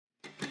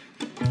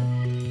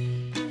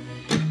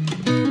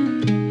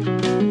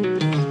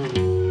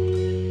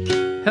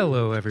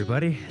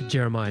everybody.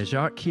 Jeremiah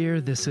Jacques here.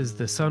 This is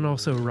The Sun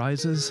Also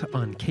Rises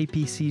on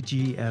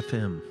KPCG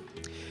FM.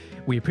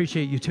 We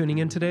appreciate you tuning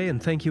in today, and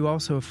thank you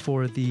also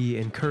for the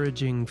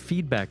encouraging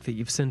feedback that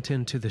you've sent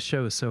into the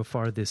show so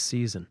far this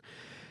season.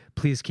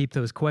 Please keep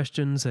those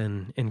questions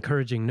and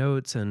encouraging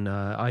notes and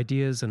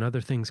ideas and other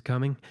things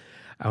coming.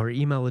 Our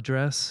email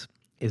address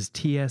is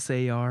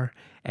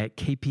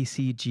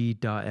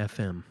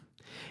tsar@kpcg.fm.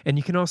 And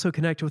you can also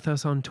connect with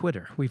us on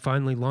Twitter. We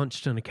finally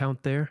launched an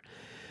account there.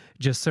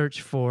 Just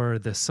search for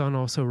The Sun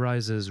Also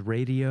Rises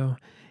Radio,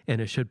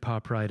 and it should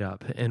pop right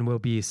up. And we'll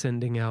be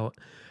sending out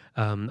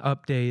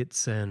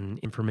updates and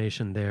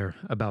information there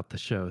about the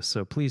show.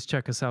 So please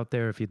check us out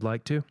there if you'd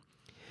like to.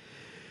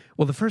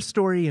 Well, the first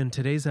story in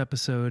today's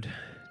episode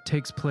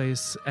takes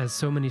place, as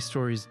so many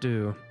stories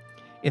do,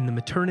 in the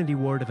maternity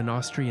ward of an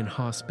Austrian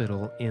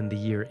hospital in the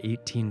year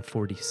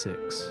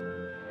 1846.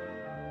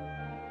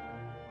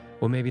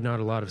 Well, maybe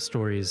not a lot of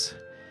stories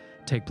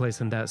take place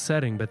in that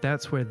setting, but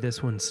that's where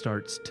this one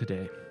starts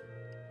today.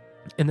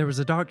 And there was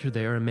a doctor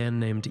there, a man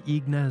named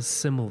Ignaz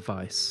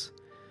Semmelweis,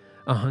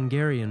 a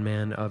Hungarian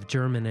man of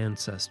German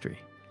ancestry.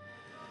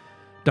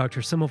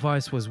 Dr.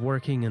 Semmelweis was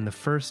working in the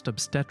first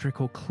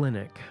obstetrical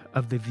clinic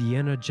of the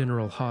Vienna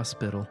General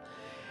Hospital,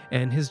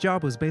 and his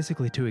job was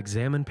basically to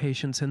examine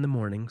patients in the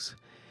mornings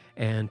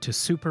and to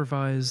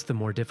supervise the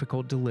more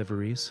difficult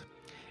deliveries,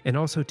 and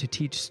also to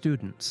teach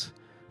students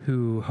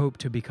who hope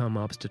to become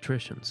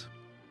obstetricians.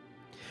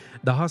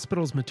 The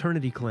hospital's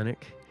maternity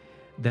clinic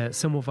that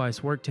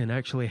Semmelweis worked in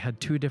actually had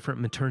two different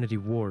maternity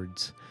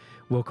wards.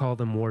 We'll call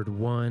them Ward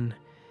 1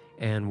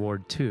 and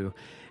Ward 2.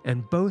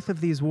 And both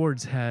of these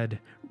wards had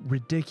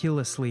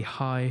ridiculously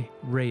high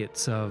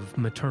rates of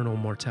maternal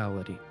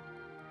mortality.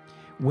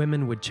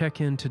 Women would check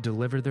in to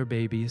deliver their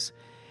babies,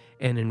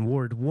 and in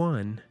Ward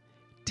 1,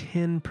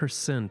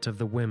 10% of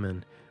the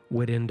women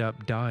would end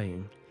up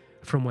dying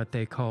from what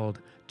they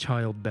called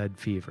childbed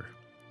fever.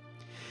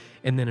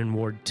 And then in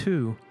Ward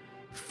 2,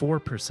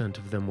 4%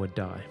 of them would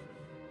die.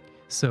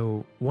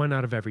 So 1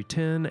 out of every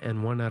 10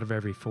 and 1 out of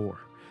every 4.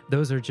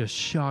 Those are just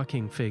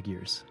shocking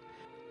figures.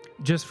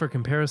 Just for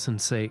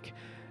comparison's sake,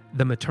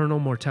 the maternal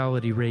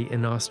mortality rate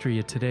in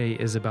Austria today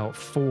is about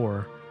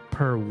 4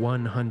 per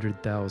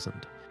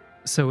 100,000.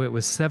 So it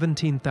was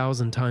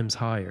 17,000 times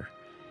higher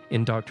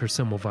in Dr.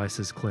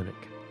 Semmelweis's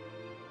clinic.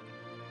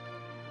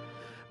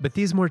 But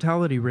these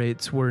mortality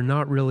rates were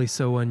not really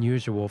so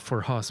unusual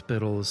for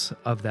hospitals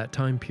of that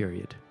time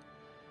period.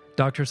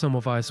 Dr.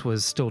 Semmelweis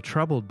was still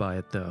troubled by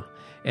it, though,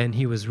 and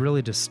he was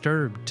really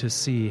disturbed to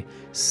see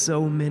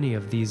so many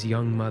of these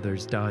young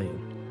mothers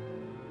dying.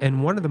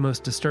 And one of the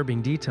most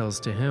disturbing details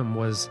to him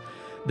was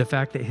the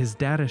fact that his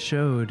data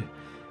showed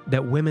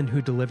that women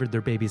who delivered their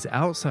babies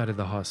outside of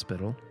the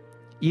hospital,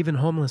 even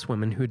homeless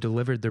women who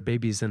delivered their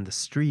babies in the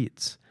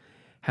streets,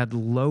 had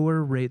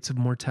lower rates of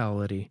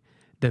mortality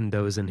than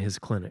those in his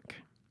clinic.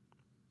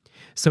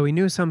 So he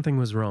knew something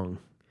was wrong,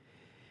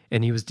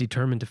 and he was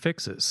determined to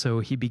fix it, so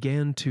he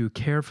began to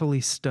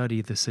carefully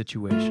study the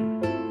situation.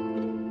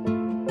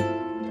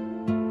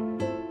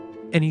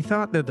 And he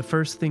thought that the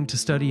first thing to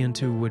study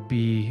into would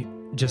be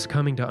just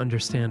coming to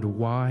understand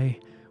why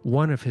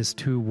one of his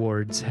two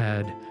wards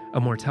had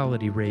a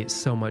mortality rate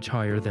so much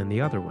higher than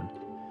the other one.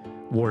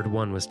 Ward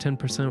 1 was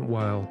 10%,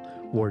 while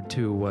Ward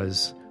 2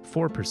 was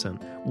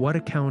 4%. What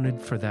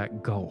accounted for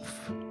that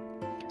gulf?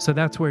 So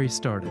that's where he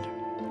started.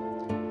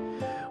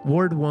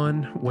 Ward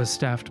 1 was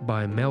staffed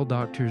by male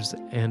doctors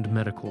and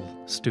medical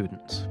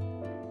students.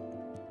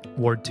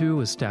 Ward 2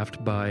 was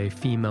staffed by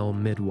female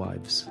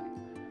midwives.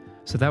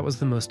 So that was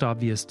the most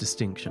obvious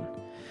distinction.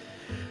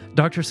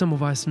 Dr.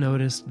 Semmelweis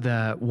noticed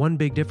that one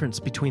big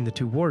difference between the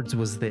two wards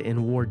was that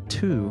in Ward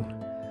 2,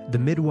 the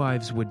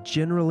midwives would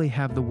generally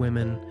have the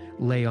women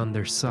lay on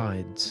their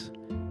sides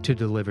to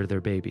deliver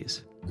their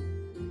babies.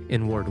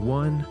 In Ward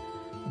 1,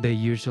 they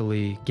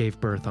usually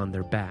gave birth on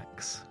their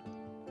backs.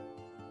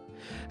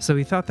 So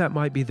he thought that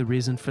might be the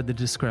reason for the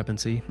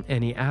discrepancy,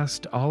 and he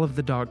asked all of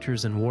the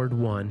doctors in Ward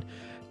 1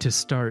 to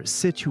start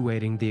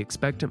situating the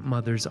expectant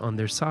mothers on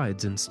their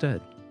sides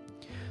instead.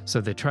 So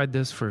they tried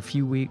this for a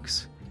few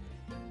weeks,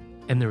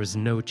 and there was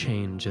no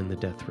change in the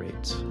death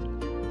rates.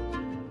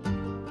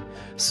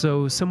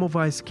 So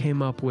Semmelweis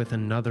came up with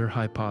another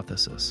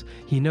hypothesis.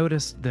 He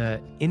noticed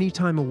that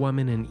anytime a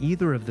woman in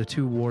either of the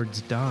two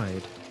wards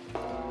died,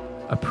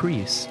 a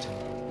priest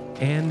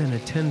and an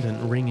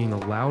attendant ringing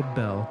a loud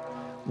bell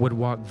would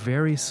walk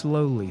very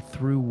slowly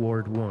through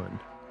Ward 1,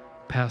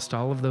 past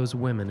all of those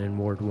women in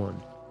Ward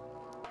 1.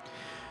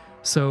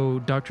 So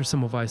Dr.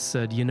 Semmelweis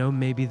said,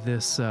 maybe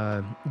this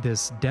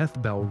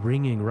death bell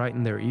ringing right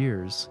in their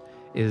ears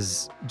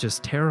is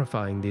just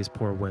terrifying these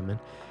poor women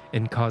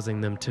and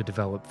causing them to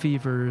develop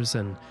fevers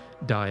and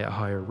die at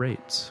higher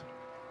rates.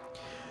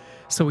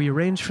 So he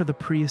arranged for the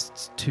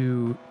priests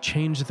to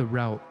change the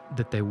route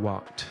that they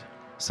walked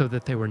so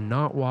that they were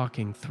not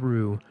walking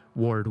through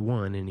Ward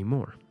 1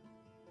 anymore.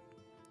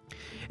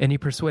 And he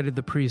persuaded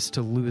the priests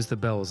to lose the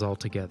bells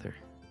altogether.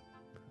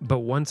 But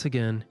once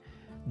again,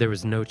 there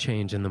was no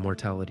change in the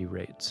mortality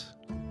rates.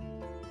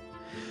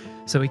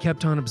 So he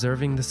kept on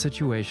observing the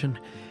situation,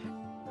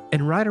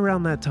 and right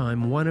around that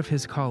time, one of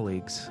his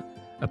colleagues,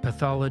 a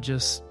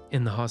pathologist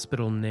in the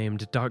hospital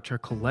named Dr.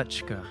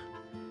 Kolechka,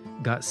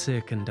 got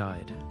sick and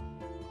died.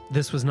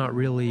 This was not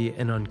really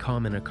an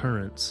uncommon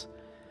occurrence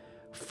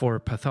for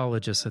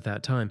pathologists at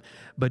that time,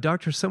 but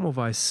Dr.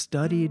 Semmelweis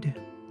studied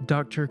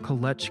Dr.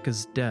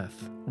 Kolechka's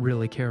death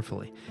really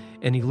carefully,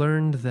 and he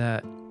learned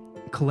that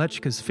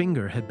Kolechka's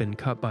finger had been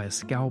cut by a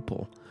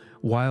scalpel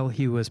while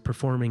he was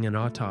performing an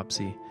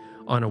autopsy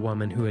on a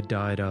woman who had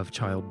died of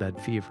childbed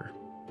fever.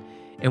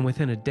 And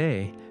within a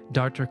day,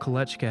 Dr.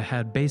 Kolechka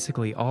had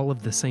basically all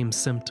of the same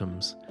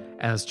symptoms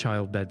as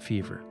childbed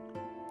fever,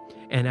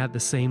 and at the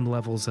same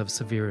levels of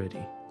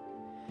severity.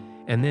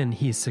 And then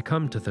he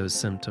succumbed to those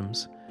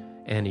symptoms,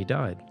 and he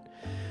died.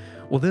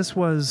 Well, this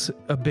was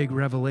a big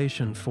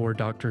revelation for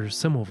Dr.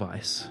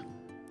 Semmelweis.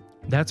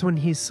 That's when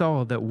he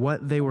saw that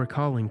what they were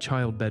calling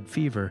childbed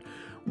fever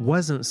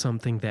wasn't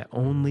something that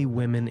only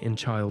women in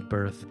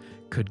childbirth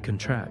could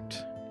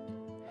contract.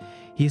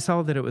 He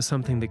saw that it was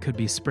something that could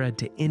be spread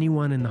to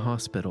anyone in the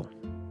hospital.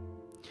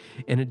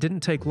 And it didn't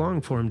take long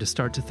for him to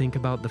start to think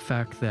about the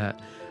fact that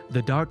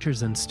the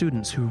doctors and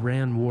students who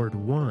ran Ward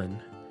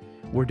 1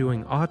 were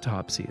doing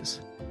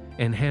autopsies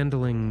and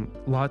handling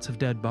lots of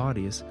dead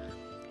bodies,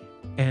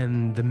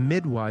 and the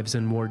midwives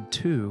in Ward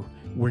 2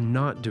 were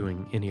not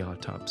doing any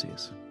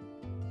autopsies.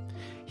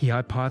 He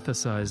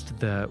hypothesized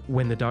that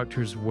when the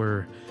doctors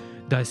were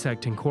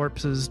dissecting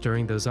corpses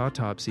during those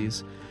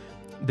autopsies,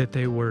 that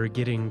they were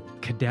getting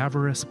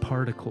cadaverous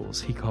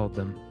particles, he called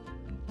them,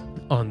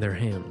 on their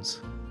hands.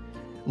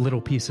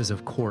 Little pieces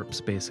of corpse,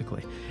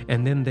 basically.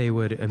 And then they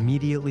would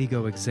immediately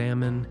go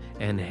examine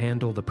and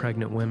handle the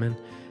pregnant women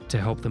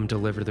to help them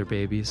deliver their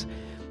babies.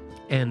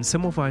 And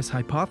Semmelweis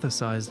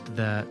hypothesized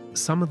that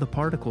some of the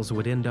particles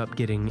would end up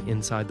getting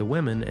inside the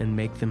women and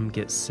make them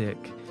get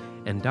sick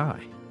and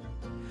die.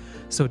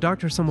 So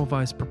Dr.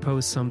 Semmelweis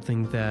proposed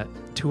something that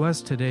to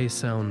us today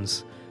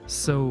sounds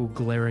so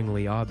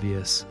glaringly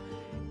obvious,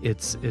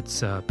 it's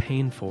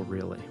painful,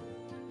 really.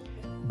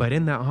 But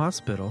in that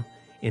hospital,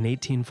 in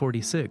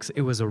 1846,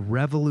 it was a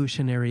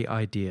revolutionary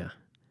idea.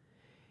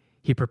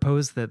 He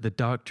proposed that the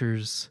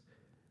doctors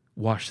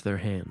wash their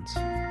hands.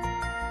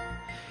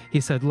 He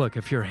said, look,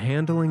 if you're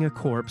handling a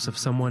corpse of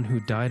someone who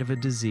died of a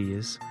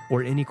disease,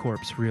 or any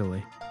corpse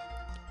really,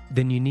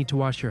 then you need to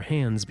wash your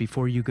hands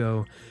before you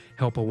go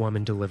help a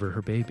woman deliver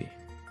her baby.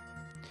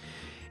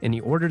 And he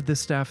ordered the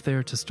staff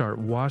there to start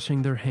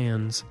washing their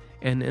hands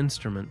and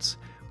instruments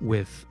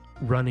with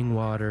running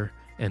water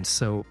and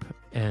soap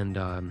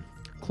and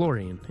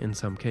chlorine in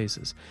some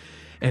cases.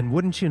 And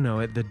wouldn't you know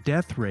it, the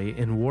death rate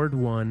in Ward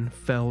 1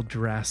 fell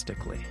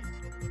drastically.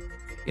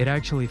 It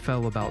actually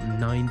fell about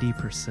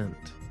 90%,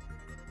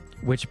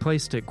 which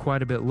placed it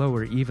quite a bit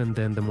lower even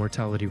than the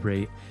mortality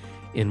rate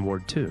in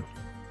Ward 2.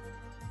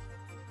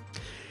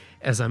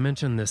 As I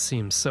mentioned, this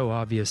seems so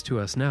obvious to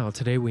us now.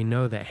 Today we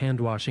know that hand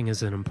washing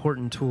is an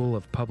important tool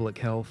of public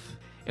health,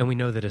 and we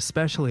know that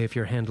especially if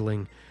you're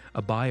handling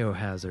a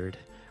biohazard,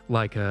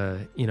 like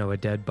a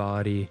dead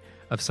body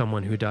of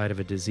someone who died of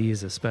a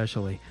disease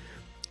especially,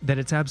 that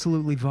it's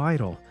absolutely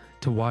vital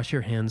to wash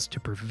your hands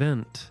to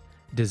prevent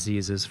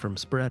diseases from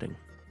spreading.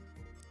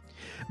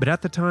 But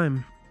at the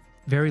time,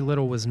 very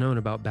little was known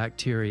about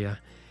bacteria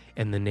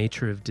and the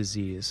nature of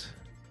disease.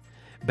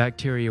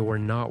 Bacteria were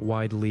not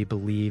widely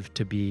believed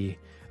to be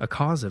a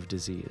cause of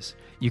disease.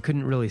 You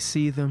couldn't really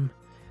see them,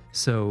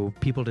 so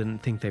people didn't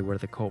think they were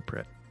the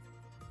culprit.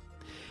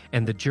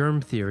 And the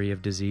germ theory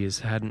of disease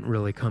hadn't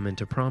really come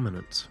into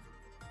prominence.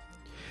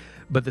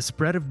 But the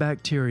spread of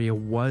bacteria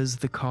was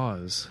the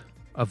cause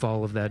of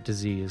all of that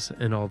disease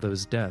and all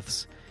those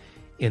deaths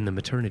in the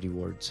maternity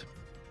wards.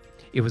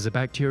 It was a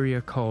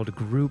bacteria called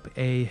Group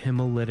A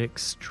hemolytic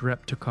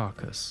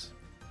streptococcus.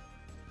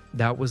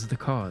 That was the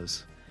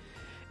cause,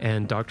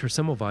 and Dr.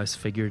 Semmelweis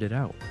figured it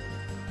out.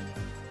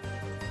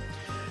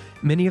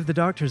 Many of the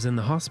doctors in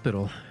the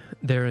hospital,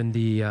 there in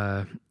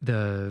the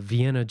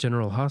Vienna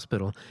General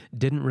Hospital,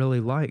 didn't really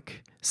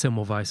like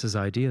Semmelweis's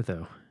idea,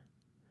 though.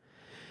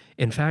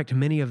 In fact,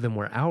 many of them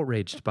were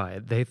outraged by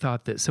it. They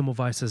thought that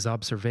Semmelweis's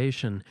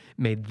observation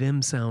made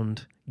them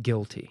sound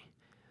guilty,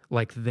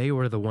 like they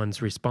were the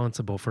ones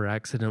responsible for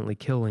accidentally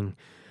killing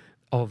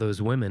all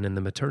those women in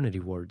the maternity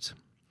wards,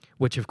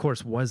 which of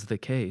course was the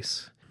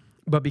case.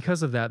 But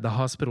because of that, the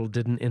hospital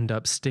didn't end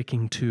up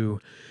sticking to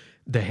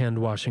the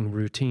hand-washing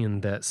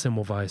routine that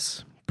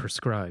Semmelweis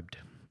prescribed.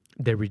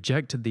 They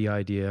rejected the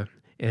idea,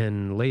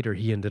 and later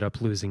he ended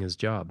up losing his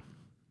job.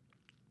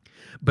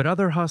 But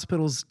other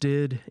hospitals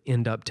did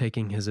end up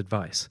taking his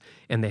advice,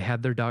 and they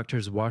had their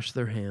doctors wash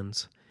their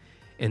hands,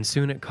 and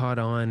soon it caught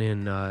on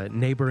in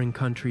neighboring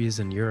countries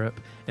in Europe,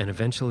 and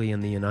eventually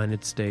in the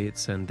United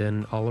States, and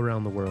then all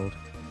around the world,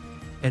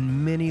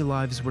 and many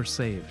lives were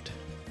saved.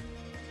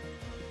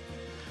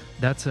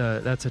 That's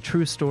a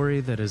true story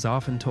that is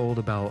often told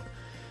about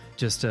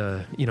just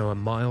a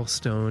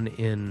milestone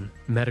in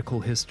medical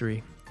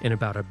history and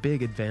about a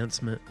big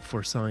advancement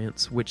for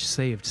science which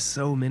saved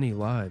so many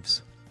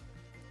lives.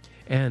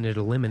 And it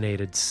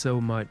eliminated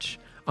so much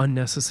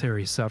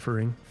unnecessary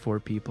suffering for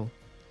people.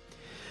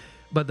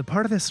 But the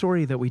part of the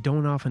story that we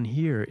don't often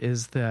hear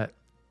is that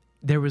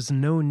there was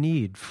no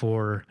need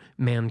for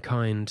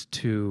mankind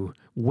to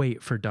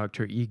wait for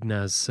Dr.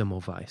 Ignaz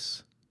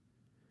Semmelweis.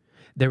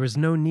 There was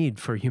no need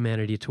for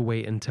humanity to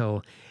wait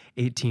until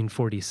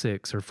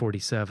 1846 or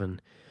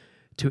 47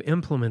 to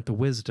implement the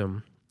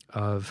wisdom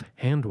of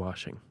hand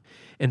washing.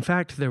 In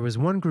fact, there was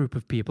one group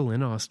of people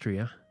in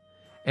Austria,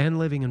 and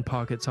living in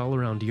pockets all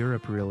around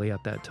Europe really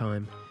at that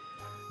time,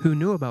 who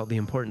knew about the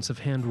importance of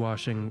hand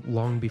washing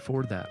long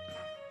before that.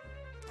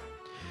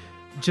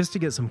 Just to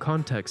get some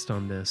context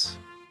on this,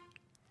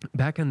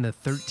 back in the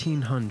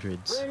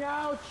 1300s, Bring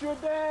out your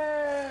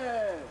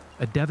dead!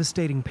 a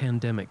devastating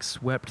pandemic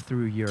swept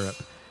through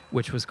Europe,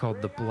 which was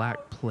called the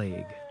Black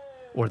Plague,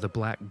 or the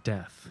Black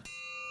Death.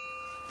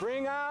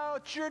 Bring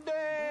out your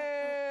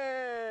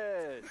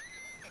dead!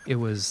 It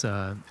was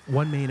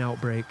one main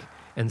outbreak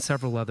and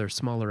several other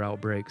smaller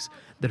outbreaks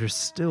that are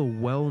still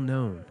well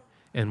known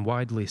and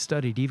widely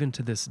studied even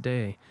to this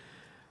day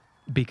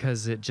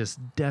because it just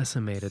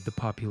decimated the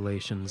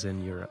populations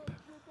in Europe.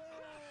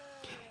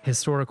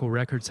 Historical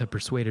records have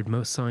persuaded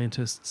most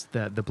scientists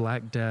that the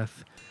Black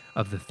Death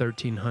of the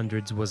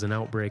 1300s was an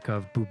outbreak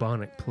of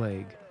bubonic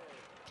plague.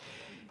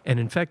 And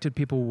infected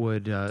people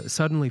would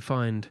suddenly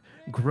find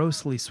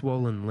grossly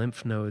swollen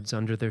lymph nodes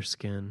under their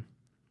skin,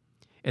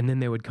 and then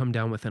they would come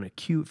down with an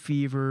acute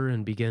fever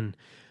and begin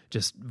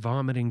just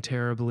vomiting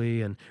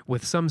terribly, and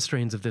with some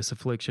strains of this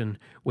affliction,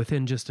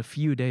 within just a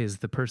few days,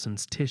 the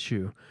person's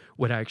tissue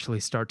would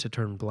actually start to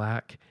turn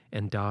black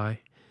and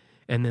die,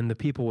 and then the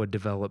people would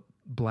develop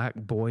black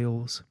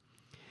boils,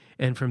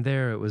 and from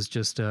there it was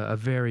just a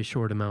very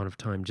short amount of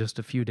time, just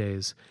a few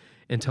days,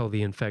 until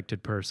the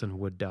infected person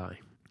would die,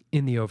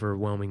 in the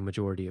overwhelming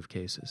majority of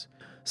cases.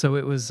 So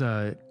it was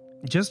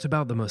just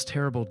about the most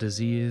terrible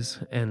disease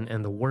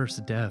and the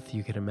worst death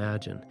you could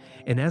imagine.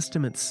 And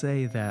estimates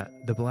say that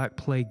the Black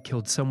Plague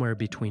killed somewhere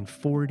between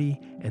 40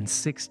 and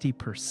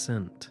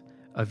 60%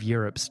 of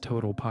Europe's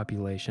total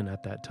population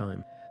at that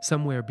time.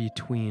 Somewhere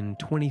between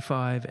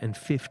 25 and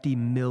 50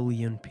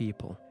 million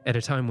people at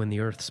a time when the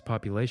Earth's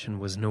population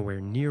was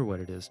nowhere near what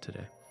it is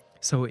today.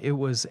 So it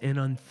was an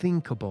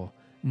unthinkable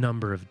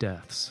number of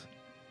deaths,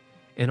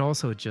 and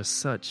also just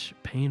such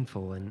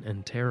painful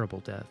and terrible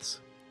deaths.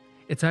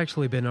 It's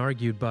actually been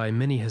argued by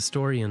many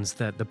historians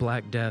that the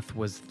Black Death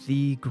was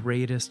the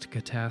greatest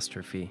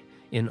catastrophe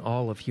in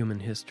all of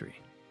human history.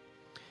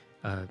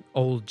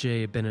 Old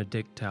J.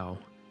 Benedictau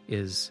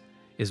is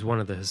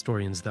one of the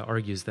historians that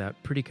argues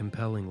that pretty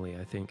compellingly,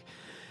 I think.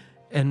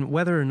 And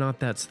whether or not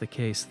that's the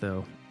case,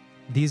 though,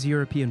 these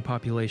European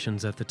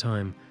populations at the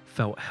time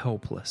felt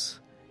helpless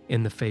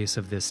in the face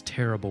of this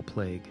terrible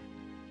plague.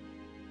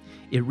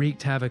 It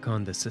wreaked havoc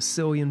on the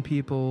Sicilian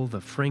people,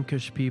 the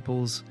Frankish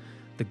peoples,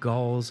 the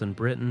Gauls and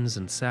Britons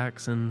and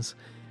Saxons,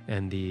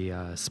 and the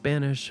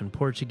Spanish and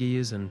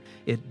Portuguese, and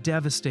it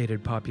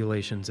devastated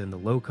populations in the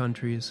Low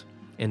Countries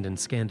and in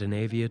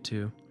Scandinavia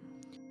too.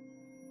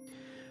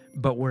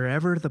 But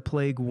wherever the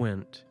plague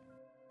went,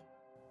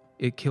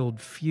 it killed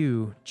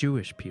few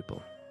Jewish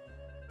people.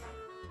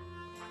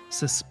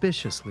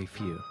 Suspiciously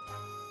few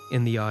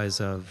in the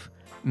eyes of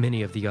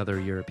many of the other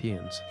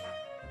Europeans.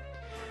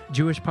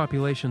 Jewish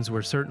populations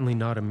were certainly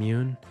not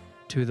immune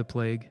to the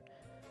plague,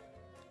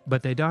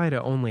 but they died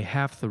at only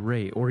half the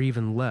rate, or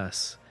even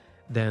less,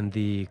 than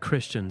the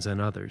Christians and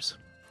others.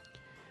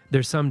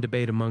 There's some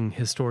debate among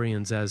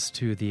historians as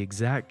to the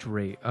exact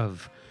rate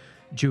of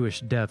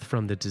Jewish death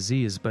from the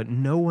disease, but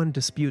no one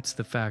disputes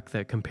the fact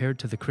that compared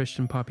to the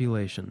Christian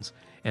populations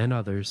and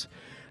others,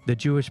 the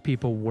Jewish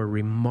people were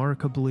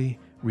remarkably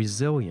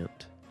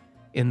resilient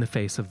in the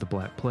face of the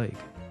Black Plague.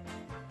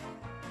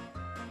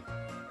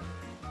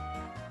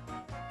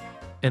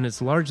 And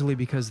it's largely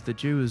because the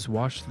Jews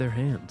washed their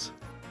hands,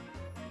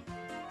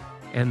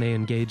 and they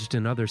engaged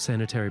in other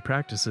sanitary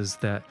practices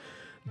that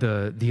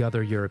the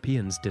other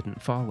Europeans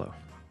didn't follow.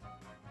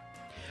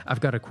 I've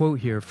got a quote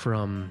here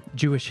from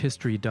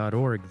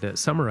jewishhistory.org that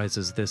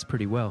summarizes this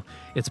pretty well.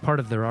 It's part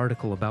of their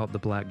article about the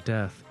Black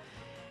Death,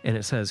 and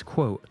it says,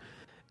 quote,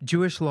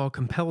 "Jewish law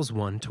compels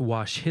one to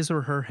wash his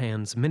or her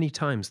hands many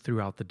times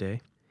throughout the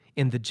day.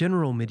 In the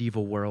general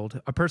medieval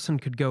world, a person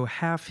could go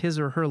half his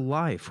or her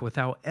life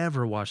without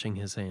ever washing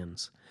his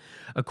hands.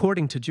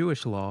 According to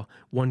Jewish law,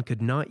 one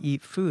could not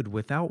eat food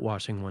without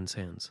washing one's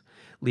hands,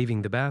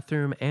 leaving the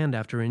bathroom and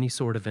after any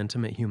sort of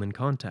intimate human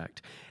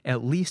contact.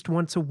 At least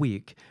once a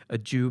week, a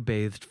Jew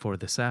bathed for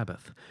the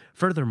Sabbath.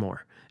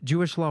 Furthermore,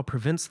 Jewish law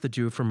prevents the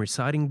Jew from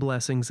reciting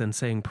blessings and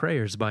saying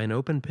prayers by an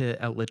open pit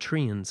at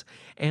latrines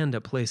and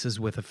at places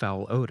with a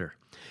foul odor.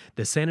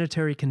 The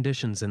sanitary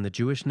conditions in the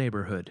Jewish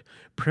neighborhood,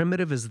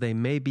 primitive as they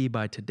may be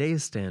by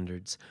today's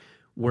standards,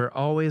 were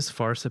always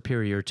far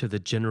superior to the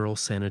general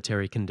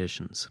sanitary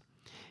conditions."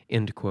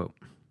 End quote.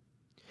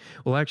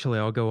 Well, actually,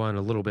 I'll go on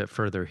a little bit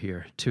further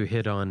here to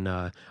hit on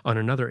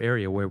another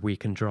area where we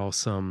can draw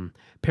some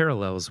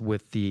parallels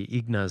with the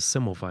Ignaz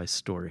Semmelweis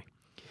story.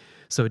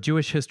 So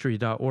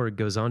jewishhistory.org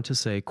goes on to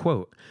say,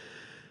 quote,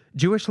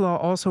 Jewish law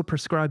also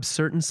prescribes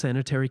certain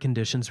sanitary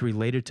conditions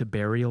related to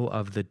burial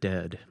of the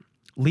dead.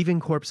 Leaving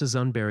corpses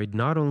unburied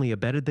not only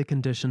abetted the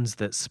conditions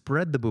that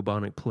spread the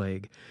bubonic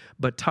plague,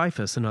 but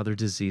typhus and other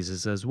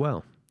diseases as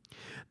well.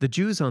 The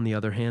Jews, on the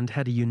other hand,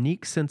 had a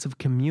unique sense of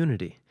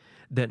community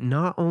that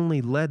not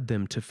only led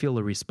them to feel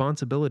a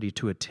responsibility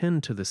to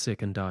attend to the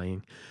sick and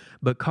dying,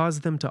 but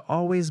caused them to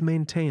always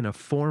maintain a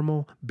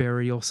formal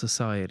burial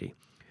society,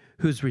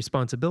 whose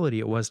responsibility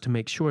it was to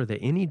make sure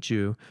that any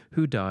Jew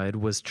who died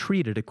was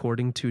treated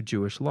according to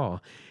Jewish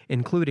law,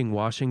 including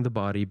washing the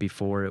body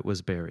before it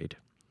was buried.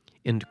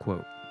 End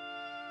quote.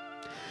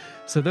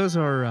 So those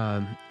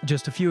are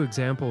just a few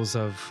examples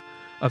of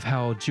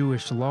how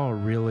Jewish law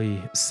really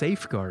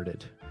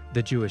safeguarded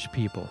the Jewish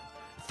people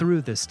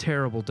through this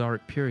terrible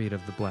dark period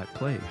of the Black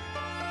Plague.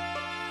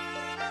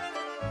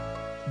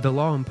 The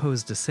law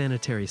imposed a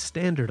sanitary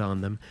standard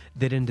on them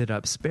that ended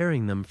up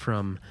sparing them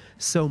from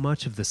so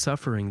much of the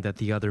suffering that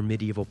the other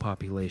medieval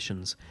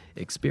populations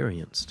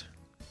experienced.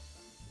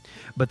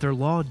 But their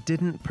law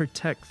didn't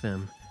protect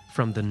them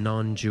from the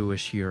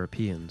non-Jewish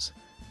Europeans.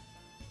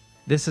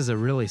 This is a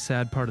really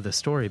sad part of the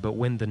story, but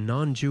when the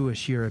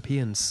non-Jewish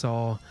Europeans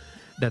saw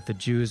that the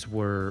Jews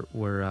were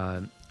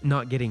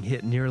not getting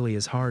hit nearly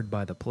as hard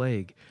by the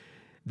plague,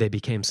 they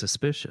became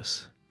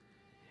suspicious.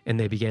 And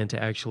they began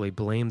to actually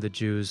blame the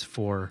Jews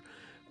for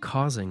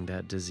causing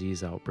that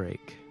disease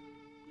outbreak.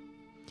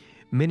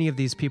 Many of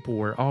these people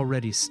were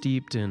already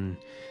steeped in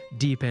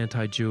deep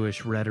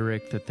anti-Jewish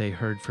rhetoric that they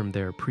heard from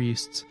their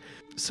priests.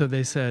 So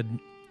they said,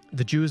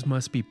 the Jews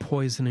must be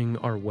poisoning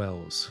our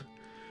wells,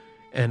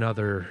 and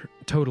other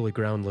totally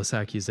groundless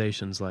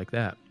accusations like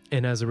that.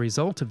 And as a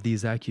result of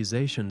these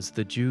accusations,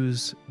 the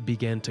Jews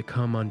began to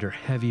come under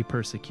heavy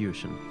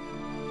persecution.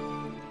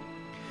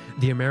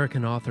 The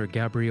American author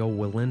Gabriel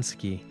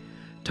Walensky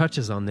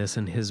touches on this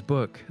in his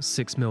book,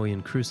 6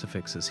 Million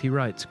Crucifixes. He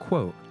writes,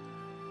 quote,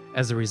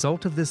 "As a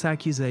result of this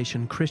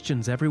accusation,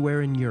 Christians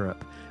everywhere in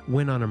Europe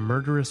went on a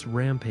murderous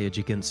rampage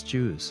against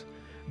Jews,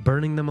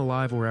 burning them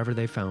alive wherever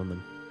they found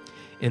them.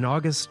 In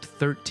August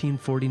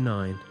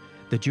 1349,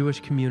 the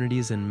Jewish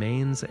communities in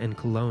Mainz and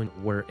Cologne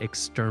were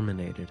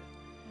exterminated.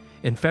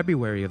 In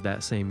February of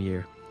that same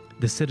year,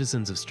 the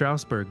citizens of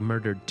Strasbourg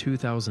murdered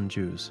 2,000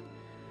 Jews.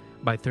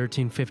 By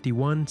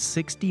 1351,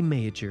 60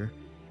 major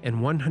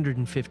and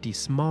 150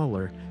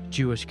 smaller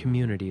Jewish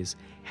communities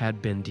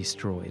had been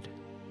destroyed."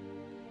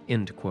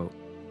 End quote.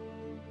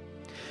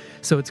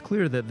 So it's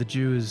clear that the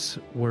Jews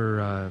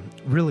were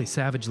really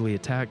savagely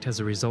attacked as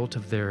a result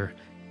of their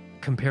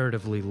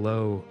comparatively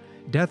low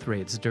death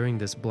rates during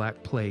this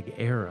Black Plague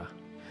era.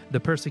 The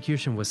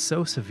persecution was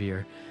so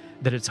severe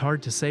that it's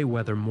hard to say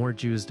whether more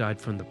Jews died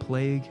from the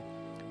plague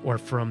or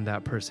from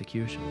that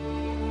persecution.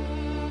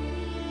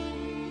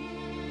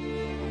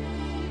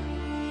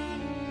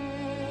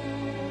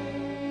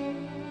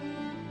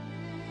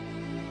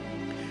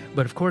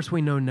 But of course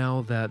we know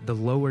now that the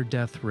lower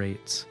death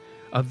rates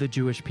of the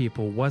Jewish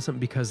people wasn't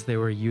because they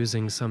were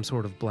using some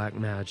sort of black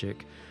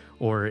magic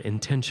or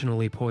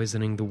intentionally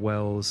poisoning the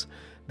wells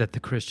that the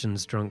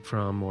Christians drank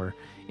from or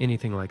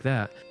anything like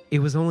that. It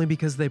was only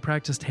because they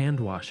practiced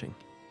hand washing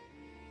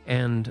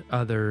and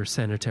other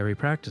sanitary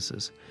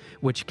practices,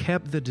 which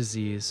kept the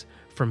disease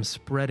from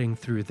spreading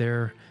through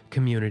their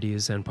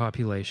communities and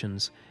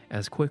populations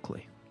as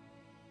quickly.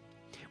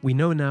 We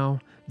know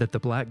now that the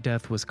Black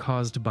Death was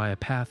caused by a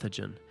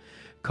pathogen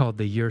called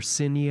the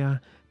Yersinia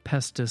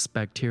pestis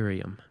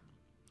bacterium.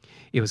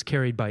 It was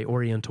carried by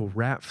oriental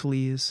rat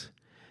fleas,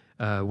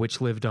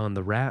 which lived on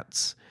the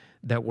rats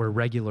that were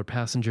regular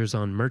passengers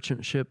on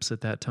merchant ships at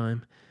that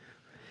time.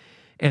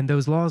 And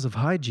those laws of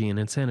hygiene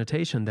and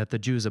sanitation that the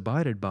Jews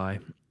abided by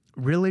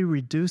really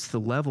reduced the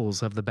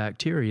levels of the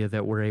bacteria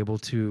that were able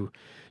to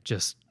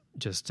just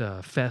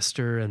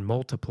fester and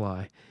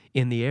multiply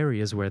in the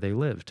areas where they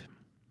lived.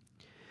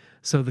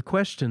 So the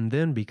question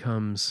then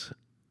becomes,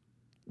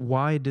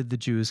 why did the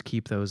Jews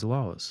keep those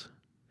laws?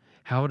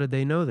 How did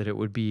they know that it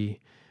would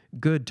be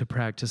good to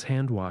practice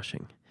hand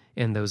washing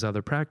and those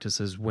other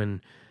practices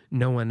when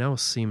no one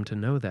else seemed to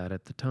know that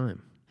at the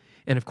time?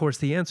 And of course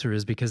the answer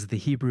is because the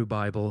Hebrew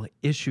Bible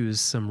issues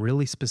some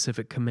really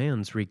specific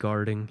commands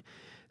regarding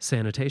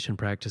sanitation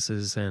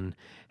practices and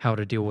how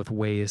to deal with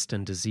waste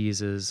and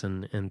diseases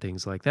and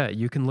things like that.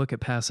 You can look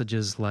at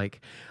passages like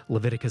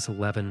Leviticus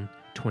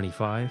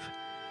 11:25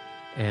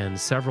 and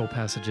several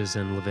passages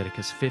in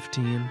Leviticus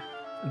 15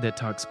 that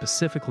talk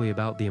specifically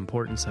about the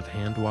importance of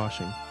hand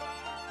washing.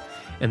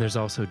 And there's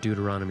also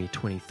Deuteronomy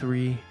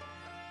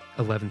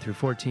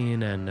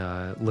 23:11-14 and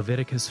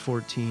Leviticus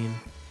 14.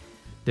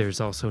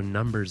 There's also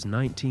Numbers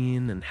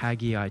 19 and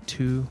Haggai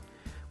 2,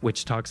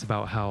 which talks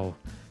about how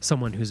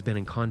someone who's been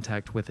in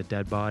contact with a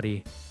dead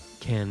body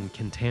can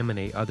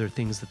contaminate other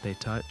things that they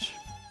touch.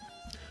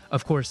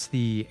 Of course,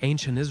 the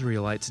ancient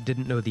Israelites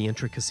didn't know the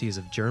intricacies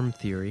of germ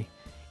theory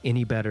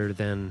any better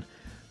than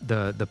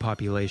the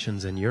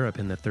populations in Europe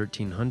in the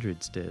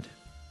 1300s did.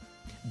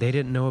 They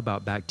didn't know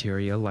about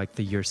bacteria like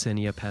the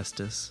Yersinia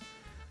pestis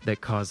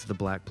that caused the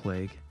Black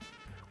Plague,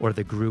 or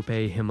the Group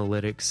A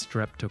hemolytic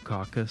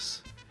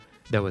streptococcus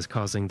that was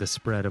causing the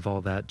spread of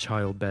all that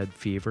childbed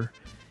fever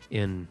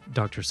in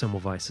Dr.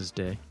 Semmelweis's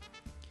day.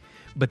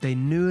 But they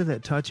knew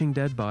that touching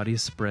dead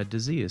bodies spread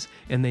disease,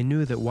 and they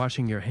knew that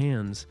washing your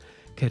hands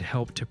could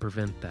help to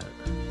prevent that.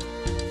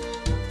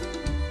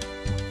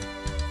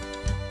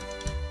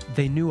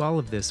 They knew all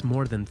of this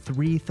more than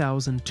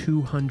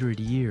 3,200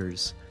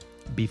 years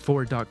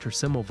before Dr.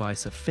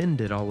 Semmelweis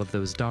offended all of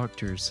those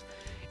doctors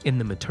in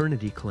the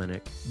maternity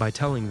clinic by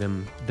telling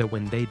them that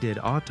when they did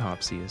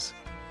autopsies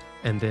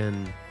and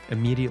then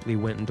immediately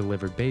went and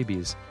delivered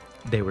babies,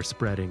 they were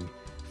spreading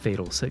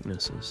fatal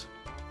sicknesses.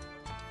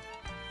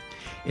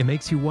 It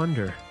makes you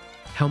wonder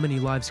how many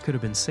lives could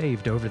have been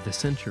saved over the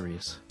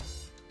centuries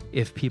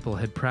if people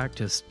had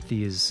practiced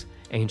these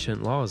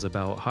ancient laws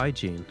about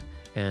hygiene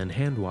and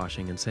hand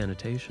washing and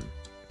sanitation.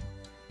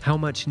 How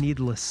much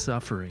needless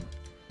suffering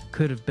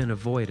could have been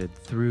avoided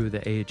through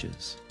the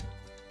ages.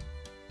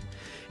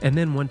 And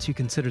then once you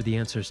consider the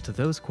answers to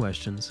those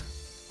questions,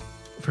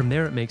 from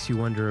there it makes you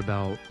wonder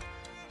about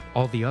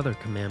all the other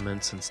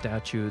commandments and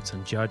statutes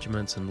and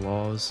judgments and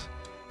laws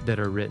that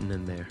are written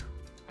in there.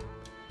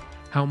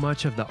 How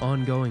much of the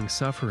ongoing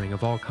suffering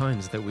of all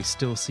kinds that we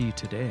still see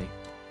today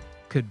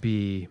could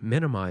be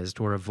minimized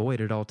or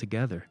avoided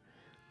altogether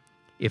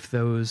if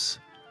those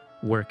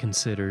were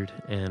considered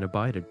and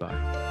abided by.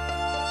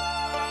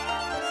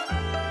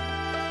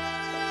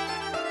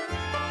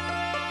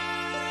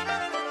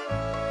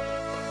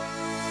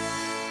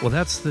 Well,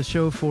 that's the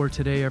show for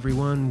today,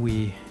 everyone.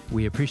 We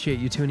appreciate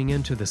you tuning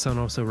in to The Sun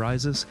Also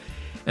Rises,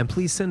 and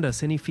please send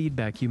us any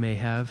feedback you may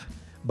have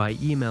by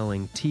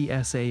emailing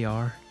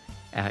tsar@kpcg.fm,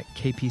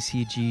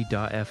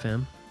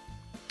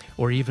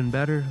 or even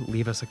better,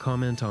 leave us a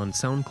comment on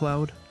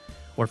SoundCloud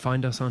or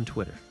find us on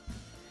Twitter.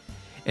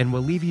 And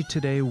we'll leave you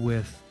today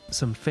with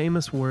some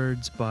famous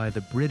words by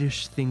the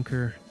British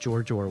thinker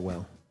George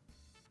Orwell.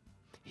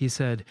 He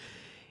said,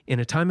 "In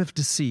a time of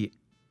deceit,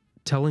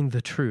 telling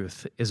the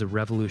truth is a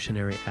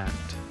revolutionary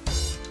act."